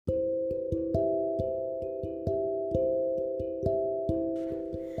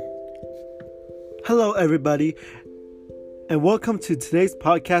Hello, everybody, and welcome to today's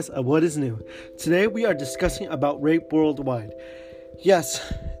podcast of What is New. Today, we are discussing about rape worldwide.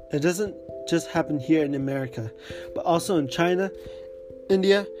 Yes, it doesn't just happen here in America, but also in China,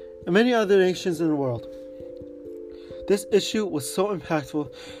 India, and many other nations in the world. This issue was so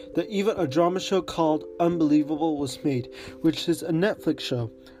impactful that even a drama show called Unbelievable was made, which is a Netflix show.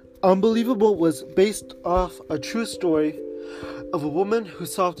 Unbelievable was based off a true story of a woman who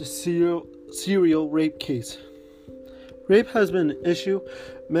solved a serial rape case. Rape has been an issue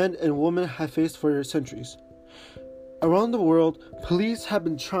men and women have faced for centuries. Around the world, police have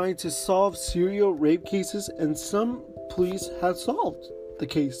been trying to solve serial rape cases, and some police have solved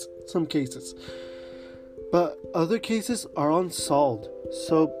some cases. But other cases are unsolved,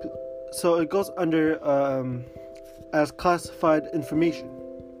 so it goes under as classified information.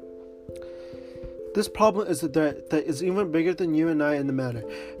 This problem is a threat that is even bigger than you and I in the matter,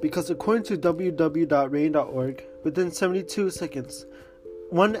 because according to www.rain.org, within 72 seconds,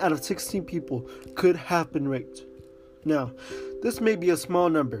 1 out of 16 people could have been raped. Now, this may be a small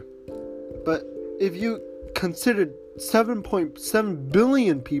number, but if you considered 7.7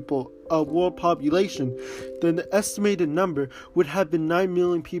 billion people of world population, then the estimated number would have been 9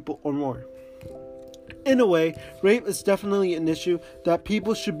 million people or more. In a way, rape is definitely an issue that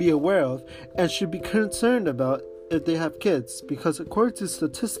people should be aware of and should be concerned about if they have kids, because according to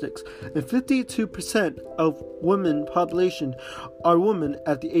statistics, 52% of women population are women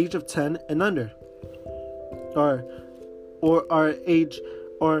at the age of 10 and under, or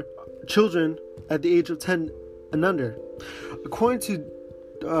children at the age of 10 and under. According to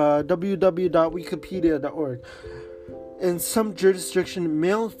www.wikipedia.org, in some jurisdiction,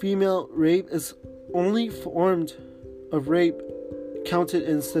 male-female rape is only formed of rape counted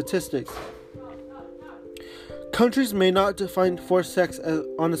in statistics. Countries may not define forced sex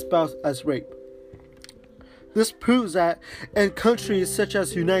on a spouse as rape. This proves that in countries such as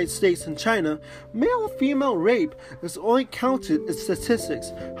the United States and China, male-female rape is only counted in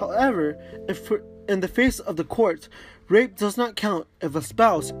statistics. However, in the face of the courts, rape does not count if a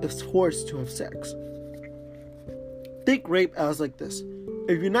spouse is forced to have sex. Think rape as like this.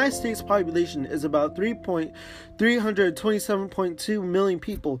 If the United States population is about 327.2 million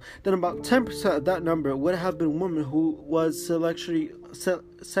people, then about 10% of that number would have been women who was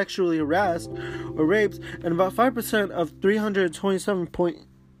sexually harassed or raped, and about 5% of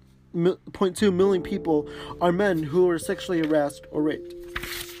 327.2 million people are men who were sexually harassed or raped.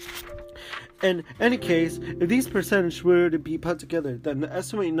 In any case, if these percentages were to be put together, then the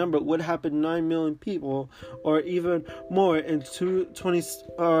estimated number would have been 9 million people, or even more, in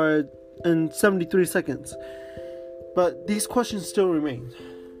 73 seconds. But these questions still remain.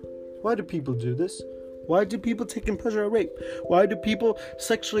 Why do people do this? Why do people take in pleasure at rape? Why do people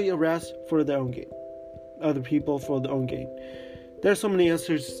sexually harass for their own gain? Other people for their own gain? There are so many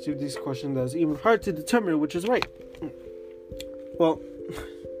answers to these questions that it's even hard to determine which is right. Well,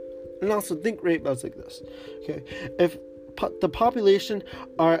 and also think rape as like this. Okay, if the population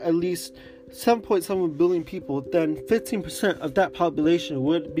are at least 7.7 billion people, then 15% of that population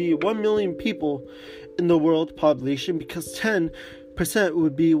would be 1 million people in the world population, because 10%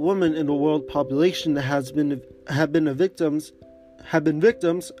 would be women in the world population that have been victims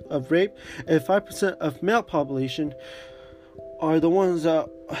of rape, and 5% of male population are the ones that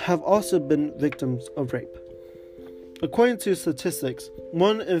have also been victims of rape. According to statistics,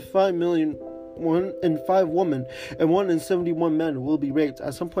 1 in 5 women and 1 in 71 men will be raped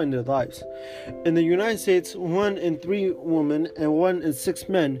at some point in their lives. In the United States, 1 in 3 women and 1 in 6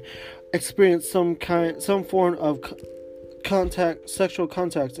 men experience some form of sexual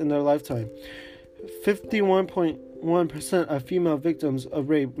contact in their lifetime. 51.1% of female victims of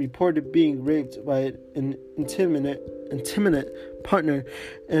rape reported being raped by an intimate partner,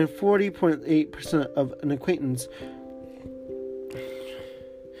 and 40.8% of an acquaintance.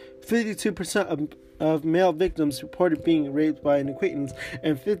 52% of male victims reported being raped by an acquaintance,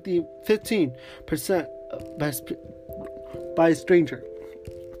 and 15% by a stranger.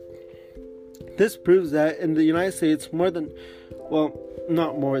 This proves that in the United States,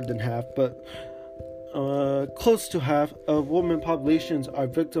 not more than half, but close to half of women populations are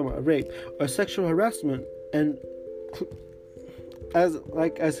victims of rape or sexual harassment, and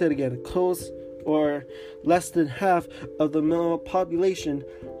like I said again, close or less than half of the male population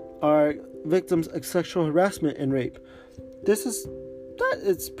are victims of sexual harassment and rape.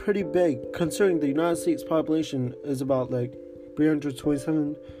 It's pretty big, considering the United States population is about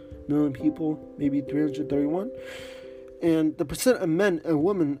 327 million people, maybe 331, and the percent of men and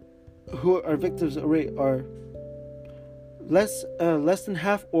women who are victims of rape are less than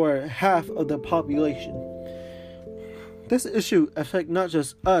half of the population. This issue affects not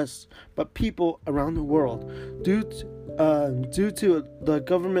just us, but people around the world due to the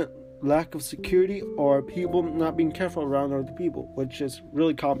government lack of security or people not being careful around other people, which is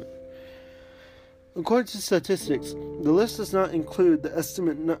really common. According to statistics, the list does not include the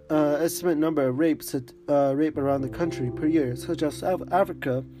estimate number of rape around the country per year, such as South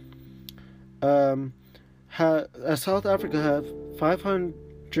Africa. South Africa have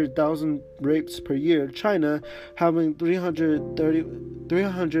 500,000 rapes per year. China having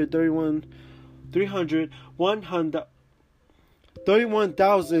 31,000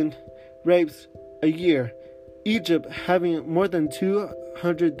 rapes a year. Egypt having more than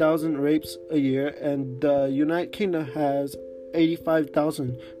 200,000 rapes a year, and the United Kingdom has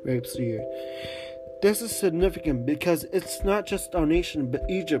 85,000 rapes a year. This is significant because it's not just our nation, but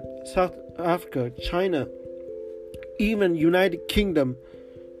Egypt, South Africa, China, even United Kingdom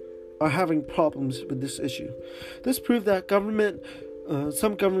are having problems with this issue. This proves that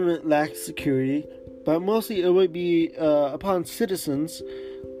some government lacks security, but mostly it would be upon citizens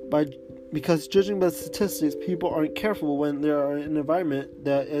because judging by statistics, people aren't careful when they are in an environment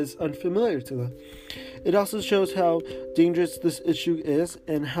that is unfamiliar to them. It also shows how dangerous this issue is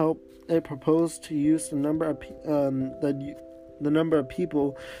and how they propose to use the number of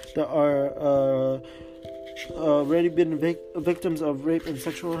people that are already been victims of rape and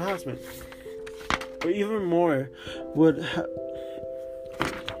sexual harassment, or even more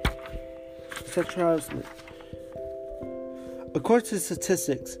sexual harassment. According to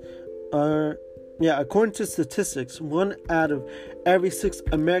statistics, 1 out of every 6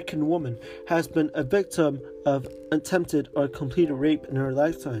 American women has been a victim of attempted or completed rape in her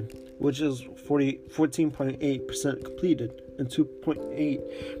lifetime, which is 14.8% completed and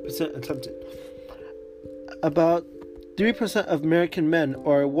 2.8% attempted. About 3% of American men,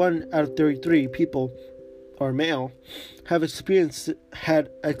 or 1 out of 33 people, or male, had experienced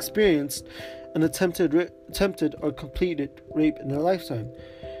an attempted or completed rape in their lifetime.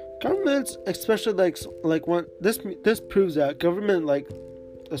 Governments, especially this proves that government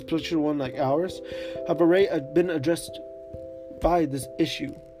especially one like ours, have already been addressed by this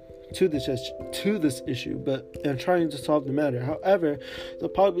issue. To this issue, but and trying to solve the matter. However, the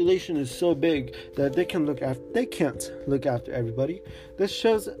population is so big that they can't look after everybody. This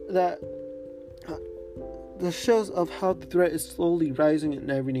shows of how the threat is slowly rising in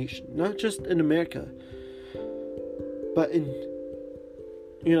every nation, not just in America, but in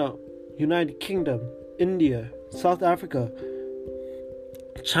United Kingdom, India, South Africa,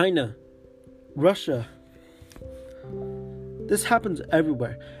 China, Russia. This happens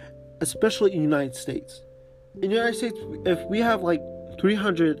everywhere, especially in the United States. In the United States, if we have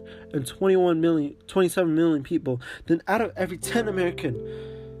 27 million people, then out of every 10 American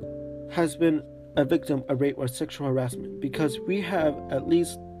has been a victim of rape or sexual harassment, because we have at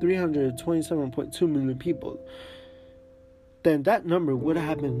least 327.2 million people. Then that number would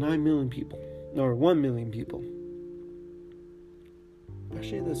have been 9 million people, or 1 million people.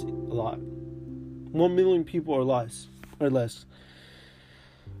 Actually, that's a lot. 1 million people or less.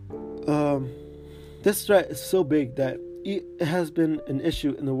 This threat is so big that it has been an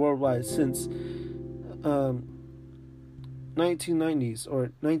issue in the worldwide since 1990s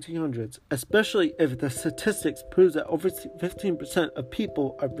or 1900s, especially if the statistics proves that over 15% of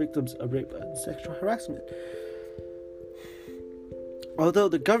people are victims of rape and sexual harassment. Although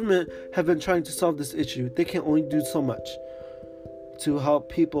the government have been trying to solve this issue, they can only do so much to help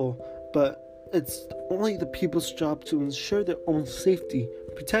people, but it's only the people's job to ensure their own safety,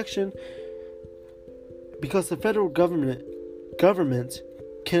 protection, because the federal government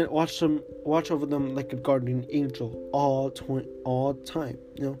can't watch over them like a guardian angel all time.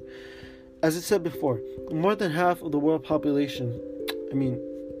 As I said before, more than half of the world population,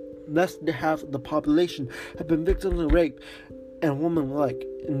 less than half of the population have been victims of rape and women alike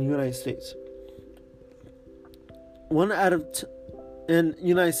in the United States. One out of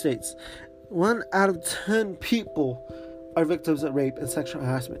 10 people are victims of rape and sexual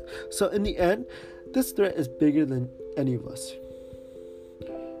harassment. So in the end, this threat is bigger than any of us.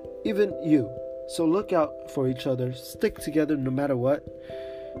 Even you. So look out for each other. Stick together no matter what.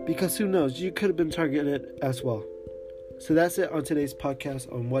 Because who knows, you could have been targeted as well. So that's it on today's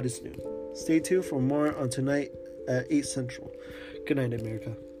podcast on What is New. Stay tuned for more on tonight at 8 Central. Good night,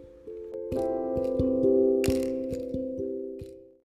 America.